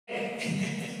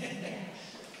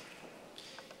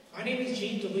My name is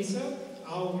Gene DeLisa.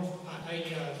 I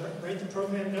write the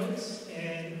program notes,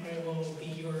 and I will be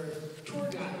your tour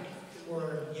guide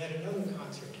for yet another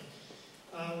concert.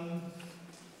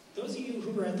 Those of you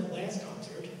who were at the last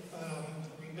concert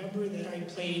remember that I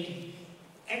played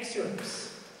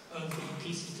excerpts of the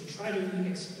pieces to try to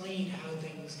explain how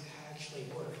things actually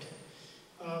worked.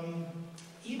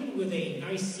 Even with a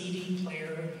nice CD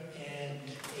player and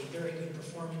a very good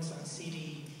performance on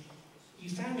CD, you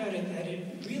found out that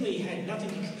it really had nothing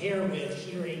to compare with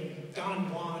hearing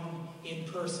Don Juan in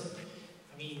person.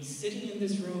 I mean, sitting in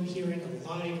this room hearing a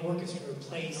live orchestra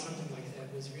play something like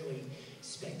that was really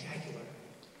spectacular.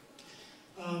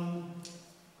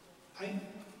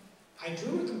 I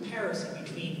drew a comparison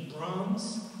between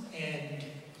Brahms and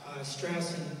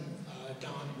Strauss and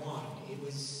Don Juan. It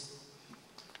was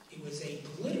a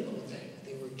political thing.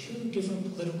 There were two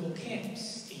different political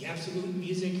camps, the absolute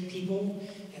music people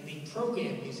and the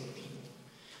program music people.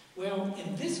 Well,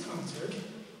 in this concert,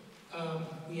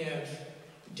 we have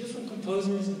different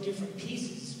composers and different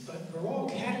pieces, but we're all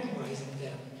categorizing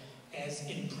them as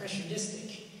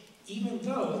impressionistic, even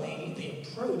though they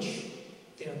approach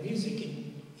their music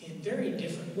in very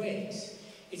different ways.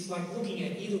 It's like looking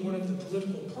at either one of the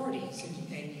political parties,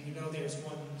 and you know there's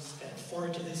one that far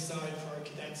to this side, far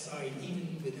to that side,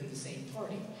 even within the same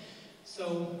party.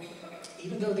 So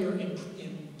even though they're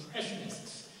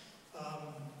impressionists,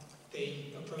 they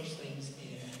approach things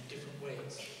in different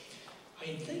ways.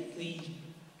 I think the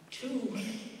two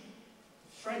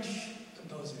French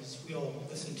composers we'll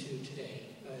listen to today,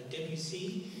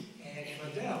 Debussy and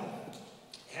Ravel,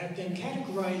 have been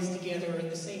categorized together in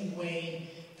the same way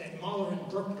that Mahler and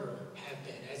Bruckner have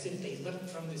been, as if they leapt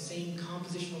from the same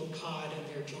compositional pod and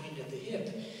they're joined at the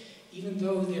hip, even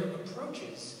though their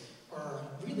approaches are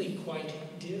really quite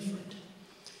different.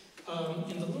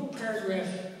 In the little paragraph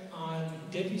on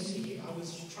Debussy, I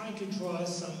was trying to draw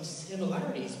some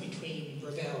similarities between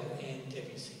Ravel and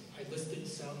Debussy. I listed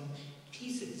some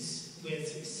pieces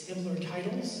with similar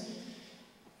titles.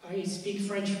 I speak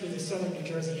French with a southern New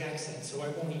Jersey accent, so I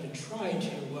won't even try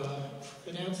to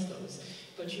pronounce those.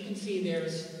 But you can see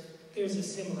there's a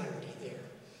similarity there.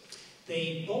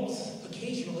 They both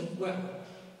occasionally, well,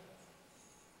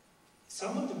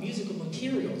 some of the musical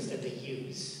materials that they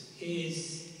use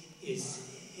is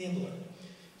similar.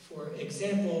 For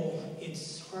example,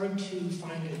 it's hard to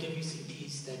find a Debussy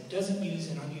piece that doesn't use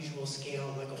an unusual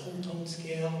scale, like a whole tone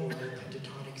scale or a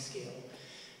pentatonic scale.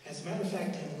 As a matter of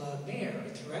fact, in La Mer,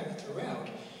 throughout,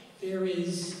 there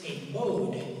is a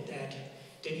mode that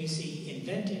Debussy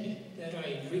invented that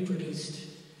I reproduced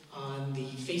on the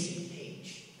facing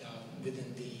page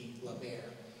within the La Mer.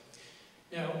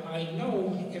 Now, I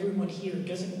know everyone here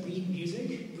doesn't read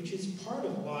music, which is part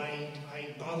of why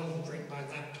I bother to bring my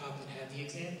laptop and have the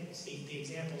examples. The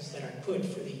examples that I put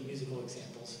for the musical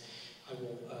examples, I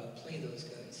will play those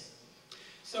guys.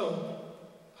 So,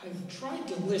 I've tried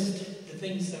to list the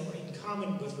things that were in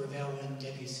common with Ravel and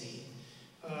Debussy.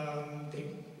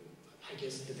 I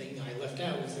guess the thing I left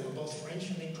out was they were both French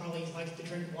and they probably liked to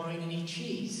drink wine and eat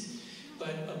cheese.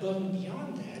 But above and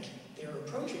beyond that, their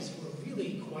approaches were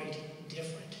really quite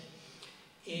different.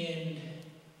 In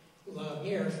La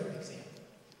Mer, for example,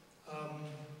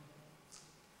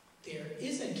 there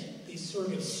isn't this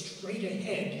sort of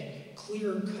straight-ahead,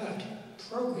 clear-cut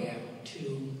program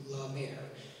to La Mer.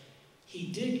 He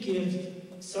did give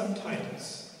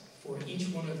subtitles for each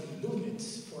one of the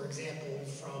movements, for example,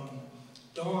 from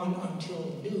dawn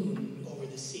until noon over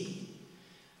the sea.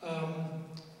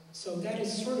 So that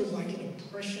is sort of like an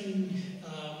impression.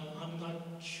 I'm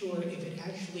not sure if it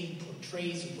actually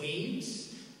portrays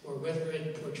waves or whether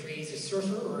it portrays a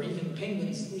surfer or even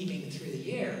penguins leaping through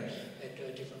the air at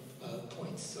different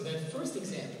points. So that first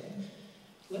example,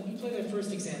 let me play that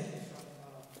first example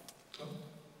from,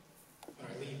 all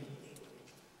right, leave.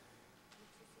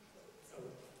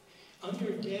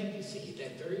 Under Debussy,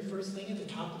 that very first thing at the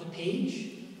top of the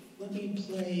page, let me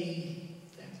play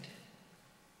that.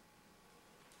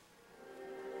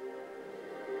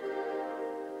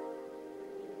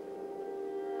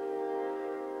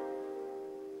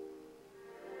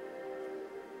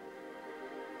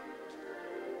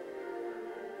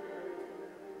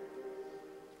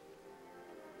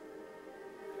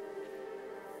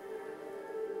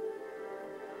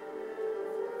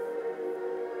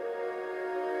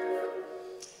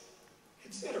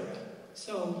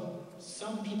 So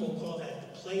some people call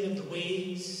that the play of the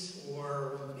waves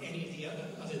or any of the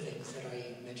other things that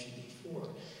I mentioned before.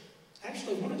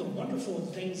 Actually, one of the wonderful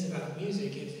things about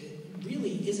music is it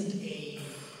really isn't a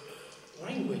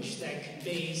language that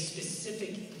conveys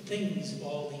specific things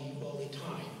all the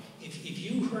time. If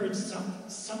you heard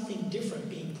something different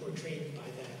being portrayed by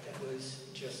that was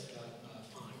just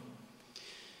fine.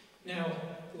 Now,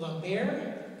 La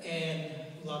Mer and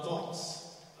La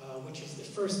Valse, which is the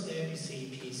first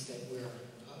Debussy piece that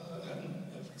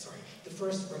the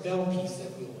first Ravel piece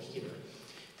that we'll hear,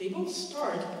 they both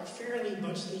start fairly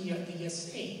much the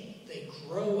same. They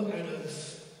grow out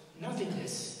of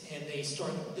nothingness and they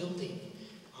start building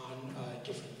on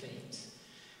different things.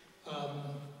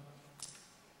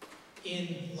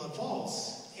 In La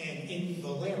Valse and in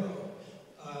Bolero,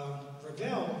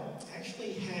 Ravel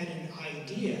actually had an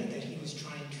idea that he was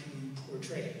trying to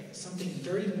portray, something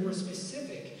very more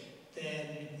specific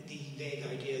than the vague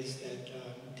ideas that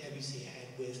Debussy had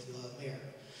with La Mer.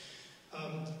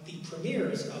 The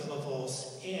premieres of La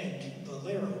Valse and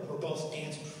Bolero were both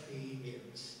dance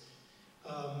premieres.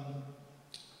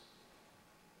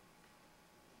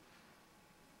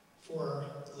 For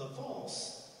La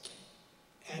Valse,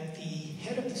 at the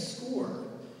head of the score,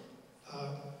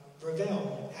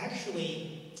 Ravel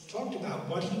actually talked about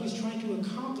what he was trying to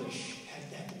accomplish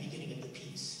at the beginning of the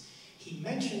piece. He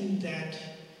mentioned that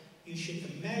you should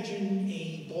imagine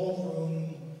a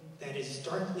ballroom that is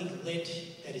darkly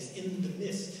lit, that is in the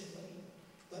mist.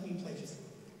 Let me play just a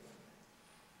little bit.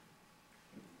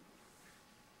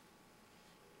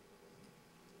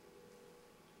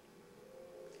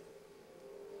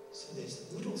 So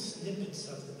there's little snippets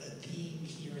of the theme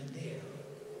here and there.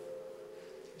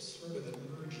 They're sort of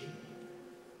emerging.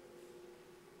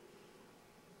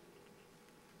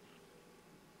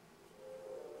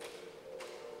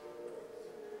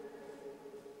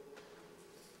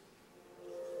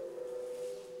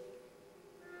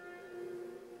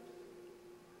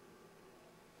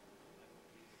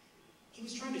 He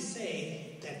was trying to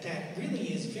say that that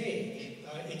really is vague.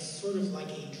 It's sort of like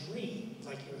a dream,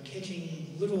 like you're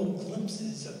catching little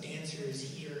glimpses of dancers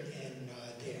here and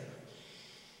there.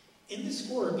 In the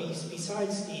score,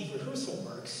 besides the rehearsal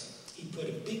works, he put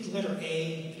a big letter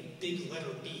A and a big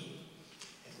letter B.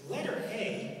 At letter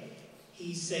A,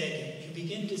 he said, you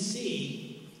begin to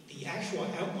see the actual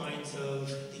outlines of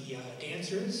the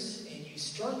dancers, and you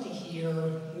start to hear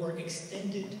more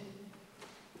extended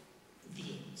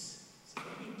themes. So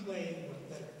let me play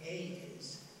what letter A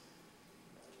is.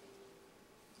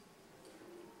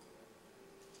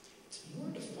 It's more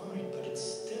defined, but it's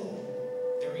still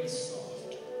very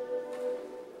soft.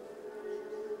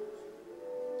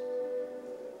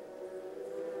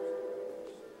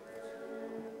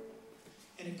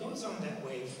 And it goes on that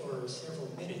way for several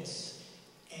minutes,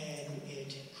 and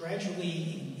it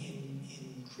gradually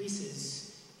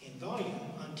increases in volume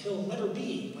until letter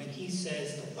B, when he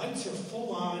says the lights are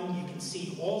full on, you can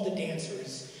see all the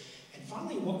dancers, and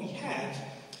finally what we have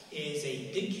is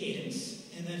a big cadence,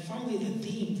 and then finally the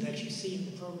theme that you see in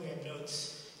the program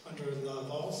notes under La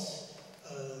Valse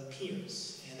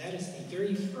appears, and that is the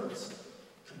very first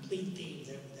complete theme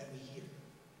that we hear.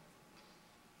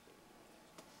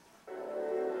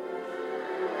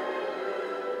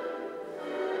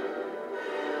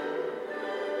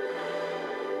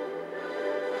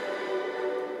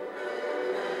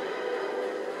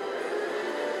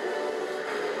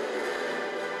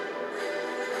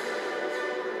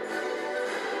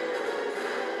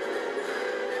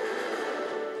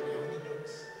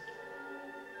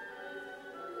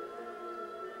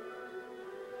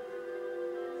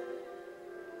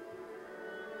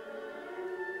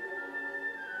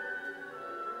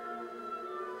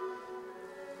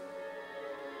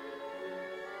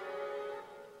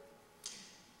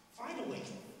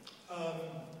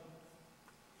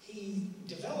 He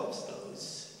develops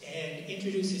those and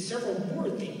introduces several more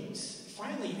themes.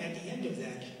 Finally, at the end of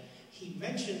that, he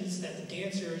mentions that the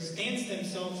dancers dance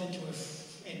themselves into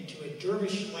a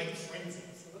dervish-like frenzy.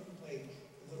 So let me play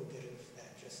a little bit of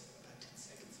that, just about 10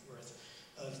 seconds worth,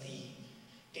 of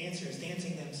the dancers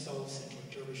dancing themselves into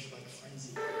a dervish-like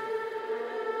frenzy.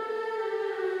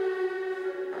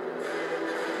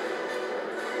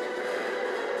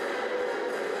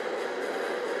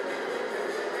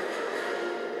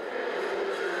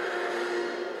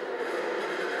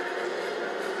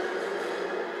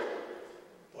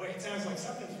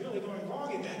 Something's really going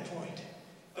wrong at that point.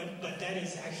 But that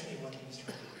is actually what he was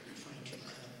trying to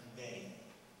convey.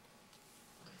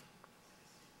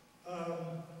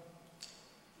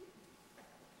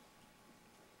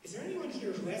 Is there anyone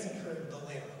here who hasn't heard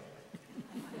Bolero?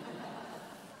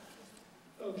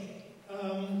 Okay.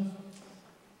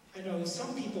 I know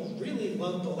some people really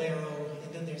love Bolero,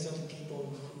 and then there's other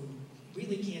people who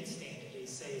really can't stand it. They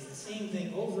say it's the same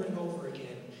thing over and over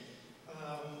again.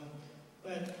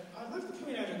 But I'd like to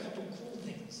point out a couple cool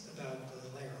things about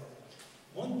Bolero.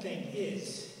 One thing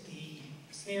is the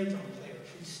snare drum player,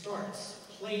 who starts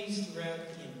plays throughout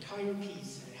the entire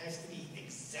piece, and it has to be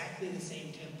exactly the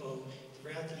same tempo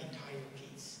throughout the entire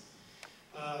piece.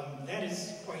 That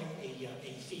is quite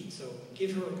a feat, so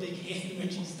give her a big hand when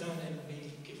she's done, and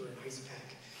maybe give her an ice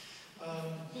pack.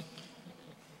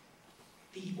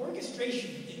 The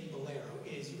orchestration in Bolero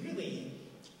is really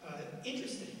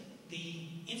interesting. The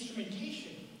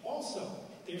instrumentation also,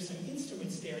 there's some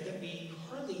instruments there that we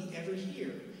hardly ever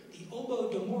hear. The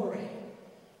oboe d'amore,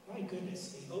 my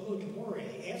goodness, the oboe d'amore,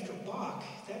 after Bach,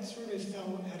 that sort of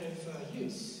fell out of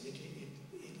use.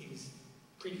 It was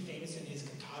pretty famous in his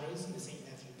cantatas in the St.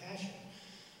 Matthew Passion.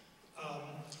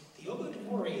 The oboe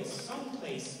d'amore is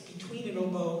someplace between an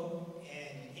oboe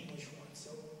and an English horn.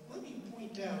 So let me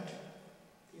point out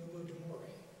the oboe d'amore.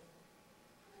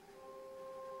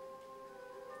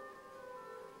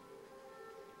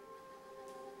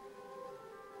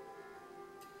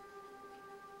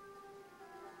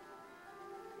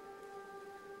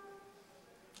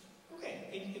 Okay,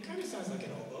 it kind of sounds like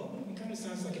an oboe. It kind of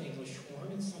sounds like an English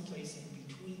horn. It's someplace in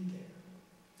between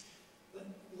there.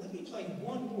 Let me play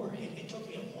one more. It took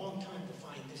me a long time to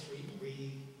find this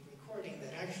recording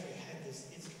that actually had this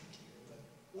instrument here. But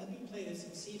let me play this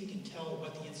and see if you can tell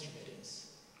what the instrument is.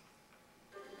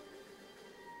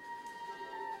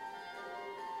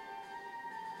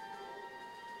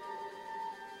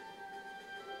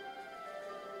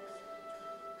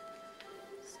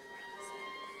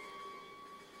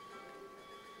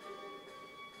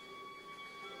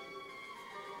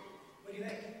 What do you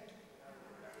think?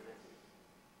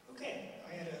 Okay,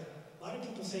 I had a lot of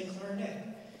people say clarinet.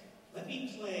 Let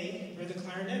me play where the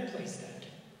clarinet plays that.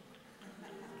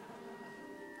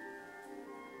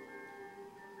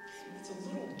 It's a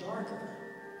little darker.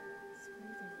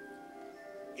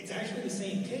 It's actually the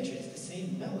same pitch, it's the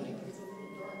same melody, but it's a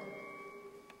little darker.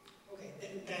 Okay,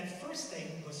 that first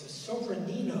thing was a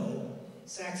sopranino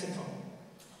saxophone,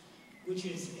 which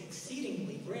is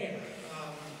exceedingly rare.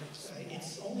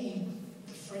 It's only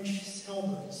the French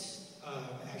Selmers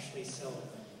actually sell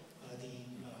the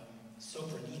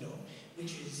sopranino,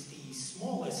 which is the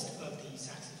smallest of the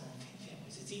saxophone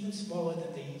families. It's even smaller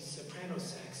than the soprano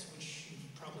sax, which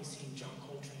you've probably seen John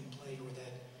Coltrane play, or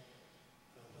that,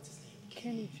 what's his name?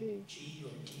 Kenny G. G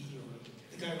or D,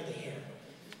 or the guy with the hair.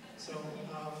 So,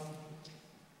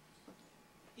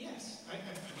 yes, I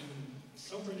mean,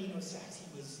 sopranino sax,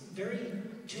 he was very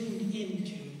tuned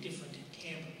into different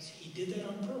timbres. He did that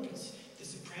on purpose. The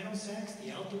soprano sax,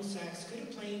 the alto sax could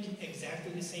have played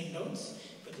exactly the same notes,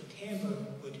 but the timbre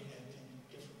would have been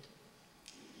different.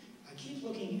 I keep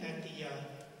looking at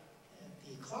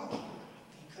the clock here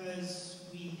because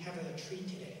we have a treat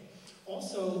today.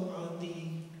 Also on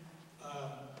the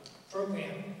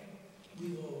program, we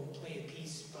will play a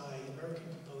piece by American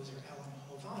composer Alan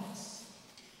Hovhaness.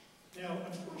 Now,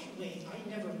 unfortunately, I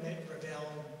never met Ravel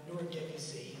nor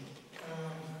Debussy.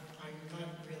 I'm not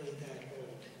really that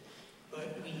old.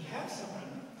 But we have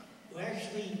someone who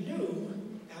actually knew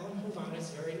Alan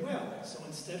Hovhaness very well. So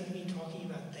instead of me talking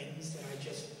about things that I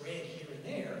just read here and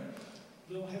there,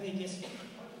 we'll have a guest speaker.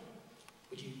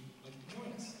 Would you like to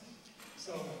join us?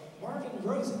 So Marvin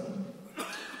Rosen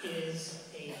is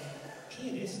a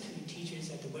pianist who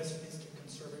teaches at the Westminster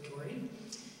Conservatory.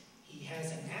 He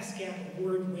has an ASCAP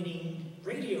award-winning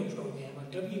radio program on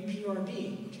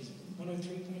WPRB, which is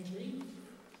 103.3.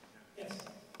 Yes.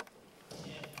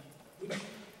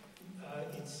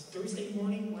 And it's Thursday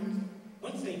morning,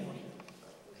 Wednesday morning.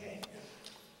 Okay.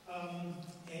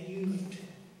 And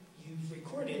you've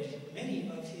recorded many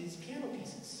of his piano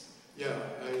pieces. Yeah,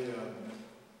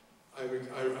 I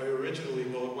originally,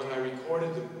 well, when I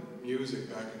recorded the music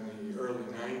back in the early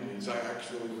 90s, I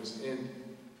actually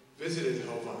visited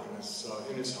Hovhaness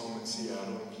in his home in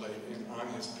Seattle and played on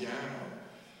his piano.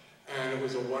 And it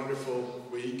was a wonderful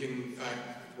week. In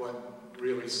fact, what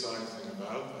really exciting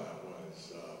about that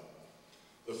was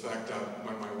the fact that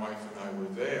when my wife and I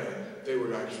were there, they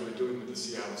were actually doing with the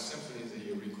Seattle Symphony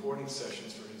the recording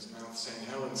sessions for his Mount St.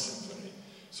 Helens Symphony.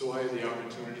 So I had the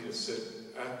opportunity to sit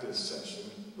at this session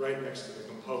right next to the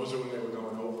composer when they were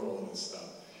going over all this stuff.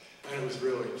 And it was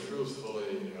really,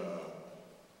 truthfully,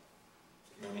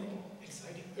 memorable.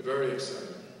 Exciting. Very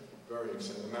exciting. Very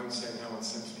exciting. The Mount St. Helens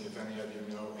Symphony, if any of you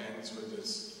know, ends with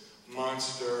this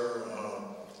monster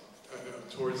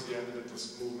towards the end of it,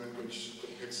 this movement which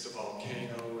depicts the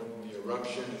volcano and the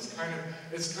eruption. It's kind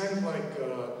of like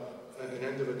an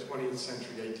end of a 20th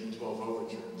century 1812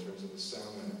 overture in terms of the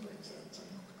sound that it brings out. It's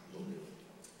unbelievable.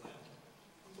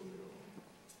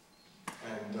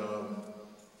 And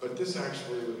but this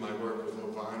actually, with my work with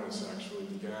Hovhaness, actually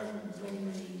began many,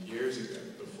 many years ago.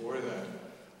 Before that,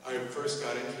 I first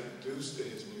got introduced to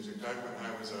his music back when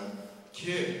I was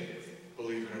kid,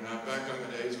 believe it or not, back on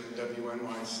the days when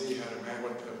WNYC had a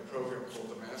program called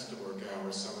the Masterwork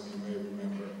Hour, some of you may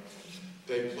remember.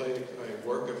 They played a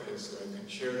work of his,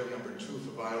 Concerto No. 2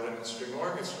 for violin and string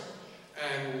orchestra.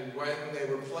 And when they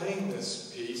were playing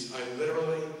this piece, I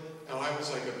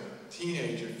was like a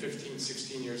teenager, 15,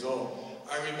 16 years old.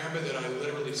 I remember that I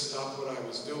literally stopped what I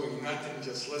was doing, and I didn't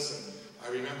just listen. I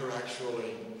remember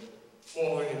actually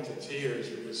falling into tears.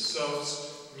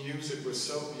 Music was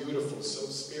so beautiful, so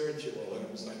spiritual, and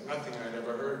it was like nothing I'd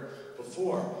ever heard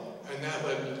before. And that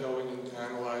led me going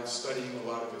and studying a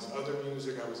lot of his other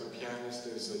music. I was a pianist,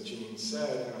 as Gene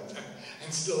said,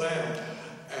 and still am.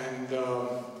 And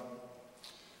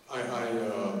I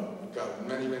got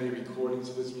many, many recordings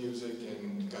of his music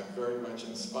and got very much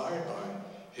inspired by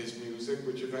his music,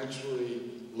 which eventually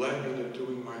led me to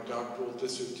doing my doctoral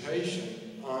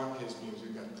dissertation on his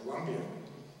music at Columbia,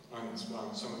 on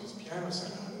some of his piano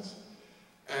sonatas.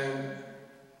 And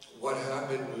what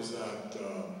happened was that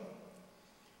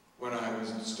when I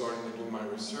was starting to do my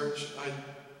research, I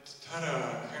had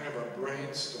a kind of a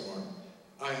brainstorm.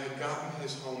 I had gotten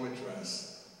his home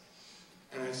address,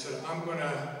 and I said, I'm going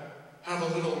to have a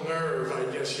little nerve, I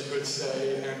guess you could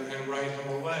say, and write him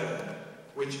a letter,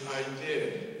 which I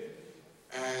did.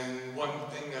 And one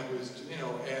thing that was,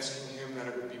 asking him that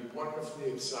it would be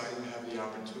wonderfully exciting to have the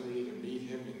opportunity to meet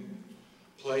him and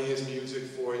play his music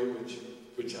for you,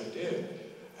 which I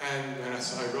did. And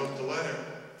so I wrote the letter.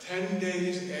 10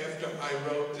 days after I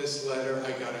wrote this letter,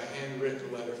 I got a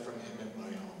handwritten letter from him at my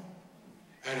home.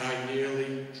 And I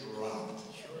nearly dropped.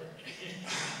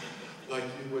 Like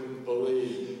you wouldn't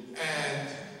believe. And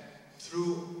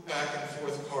through back and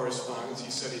forth correspondence,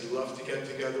 he said he'd love to get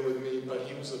together with me, but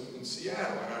he was in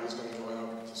Seattle, and I was going to go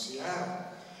out to Seattle.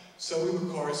 So we were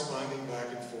corresponding back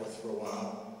and forth for a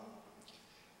while.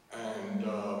 And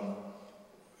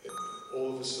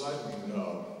all of a sudden,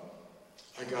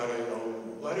 I got a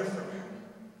letter from him.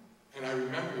 And I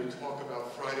remember you talk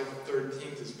about Friday the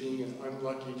 13th as being an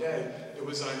unlucky day. It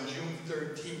was on June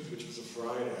 13th, which was a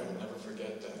Friday. I will never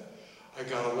forget that. I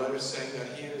got a letter saying that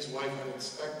he and his wife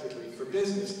unexpectedly, for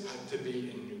business, had to be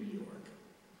in New York.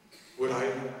 Would I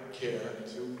care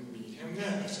to meet him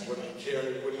then? Would I care?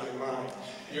 Would I mind?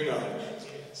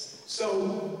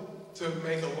 So, to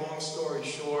make a long story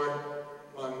short,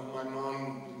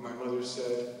 my mother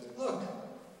said, look,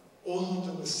 all he'll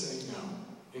do is say no.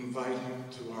 Invite him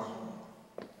to our home.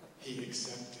 He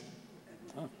accepted.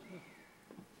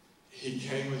 He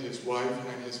came with his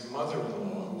wife and his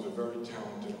mother-in-law, who was a very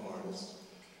talented artist.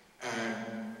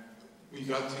 And we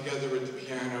got together at the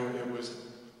piano. It was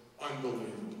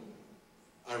unbelievable.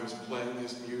 I was playing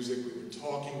his music. We were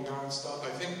talking nonstop. I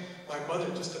think my mother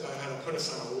just about had to put us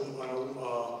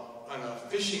on a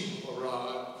fishing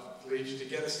rod leash to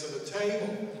get us to the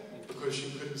table because she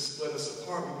couldn't split us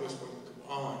apart. We just went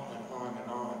on and on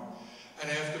and on. And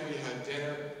after we had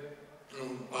dinner,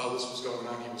 while this was going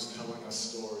on, he was telling us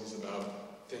stories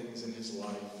about things in his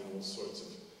life and all sorts of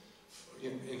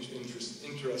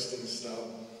interesting stuff.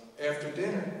 After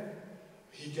dinner,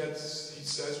 he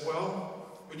says, well,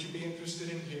 would you be interested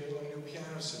in hearing a new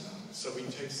piano sonata? So he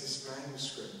takes this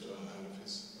manuscript out of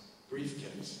his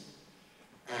briefcase,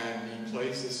 and he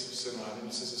plays this sonata, and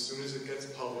he says, as soon as it gets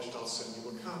published, I'll send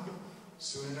you a copy.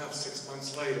 Soon enough, 6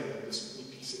 months later, this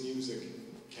piece of music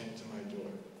came to my door.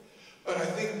 But I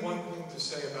think one thing to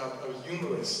say about a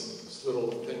humorous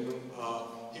little thing,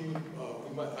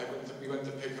 we went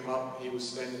to pick him up. He was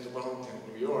staying at the Wellington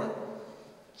in New York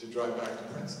to drive back to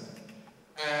Princeton.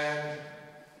 And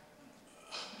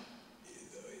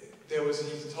he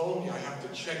told me I have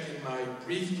to check in my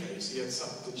briefcase. He had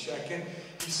something to check in.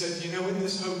 He said, in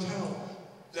this hotel,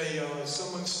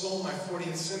 someone stole my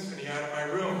 40th Symphony out of my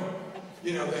room.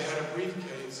 They had a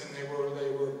briefcase, and they were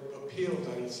appealed,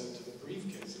 and he said, to the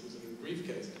briefcase. It was in the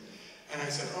briefcase. And I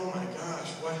said, oh my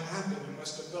gosh, what happened? You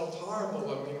must have felt horrible.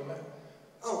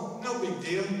 Oh, no big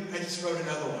deal. I just wrote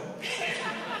another one.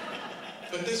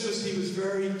 But he was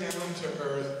very down to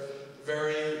earth,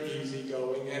 very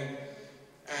easygoing. And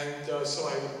so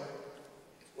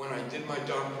when I did my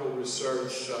doctoral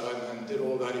research and did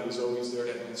all that, he was always there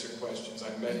to answer questions. I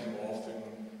met him often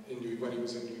when he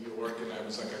was in New York, and I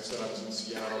was in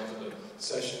Seattle for the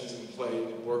sessions and played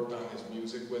and worked on his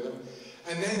music with him.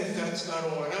 And then, if that's not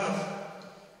all enough,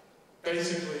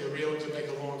 basically, to make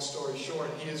a long story short,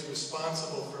 he is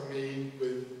responsible for me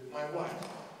with my wife.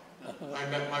 I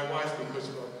met my wife because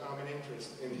of our common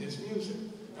interest in his music.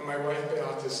 And my wife,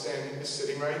 Beata, is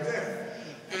sitting right there.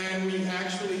 And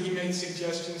he made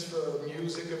suggestions for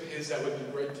music of his that would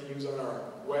be great to use on our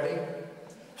wedding.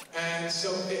 And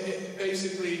so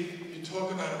basically, you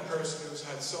talk about a person who's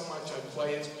had so much. I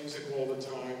play his music all the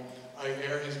time. I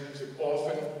air his music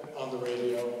often on the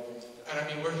radio. And I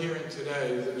mean, we're hearing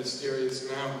today The Mysterious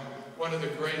Mountain, one of the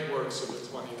great works of the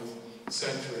 20th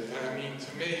century. And I mean,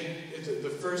 to me, the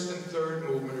first and third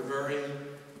movement are very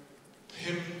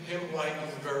hymn-like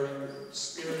and very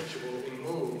spiritual in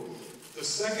mood. The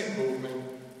second movement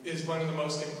is one of the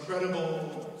most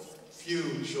incredible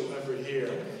fugues you'll ever hear.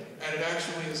 And it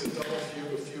actually is a double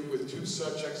fugue, a fugue with two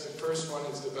subjects. The first one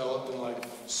is developed in like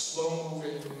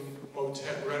slow-moving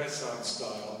motet Renaissance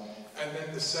style. And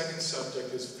then the second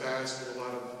subject is fast with a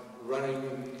lot of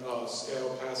running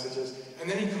scale passages. And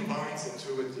then he combines the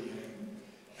two at the end.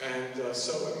 And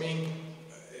so, I mean,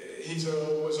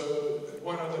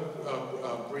 one other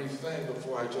brief thing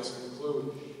before I just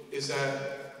conclude is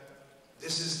that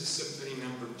this is the Symphony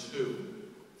Number 2.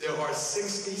 There are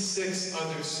 66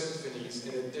 other symphonies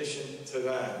in addition to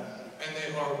that, and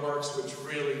they are works which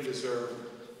really deserve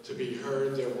to be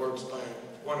heard. They're works by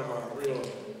one of our real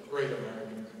great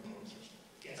American composers.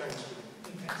 Yeah. Thanks.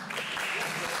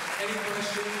 Any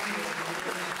questions?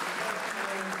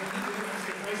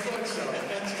 I thought so.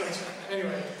 That's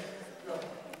anyway. Go.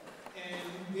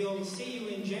 And we'll see you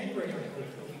in January, I hope.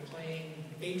 We'll be playing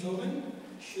Beethoven,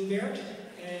 Schubert,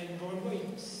 and Vaughan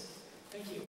Williams. Thank you.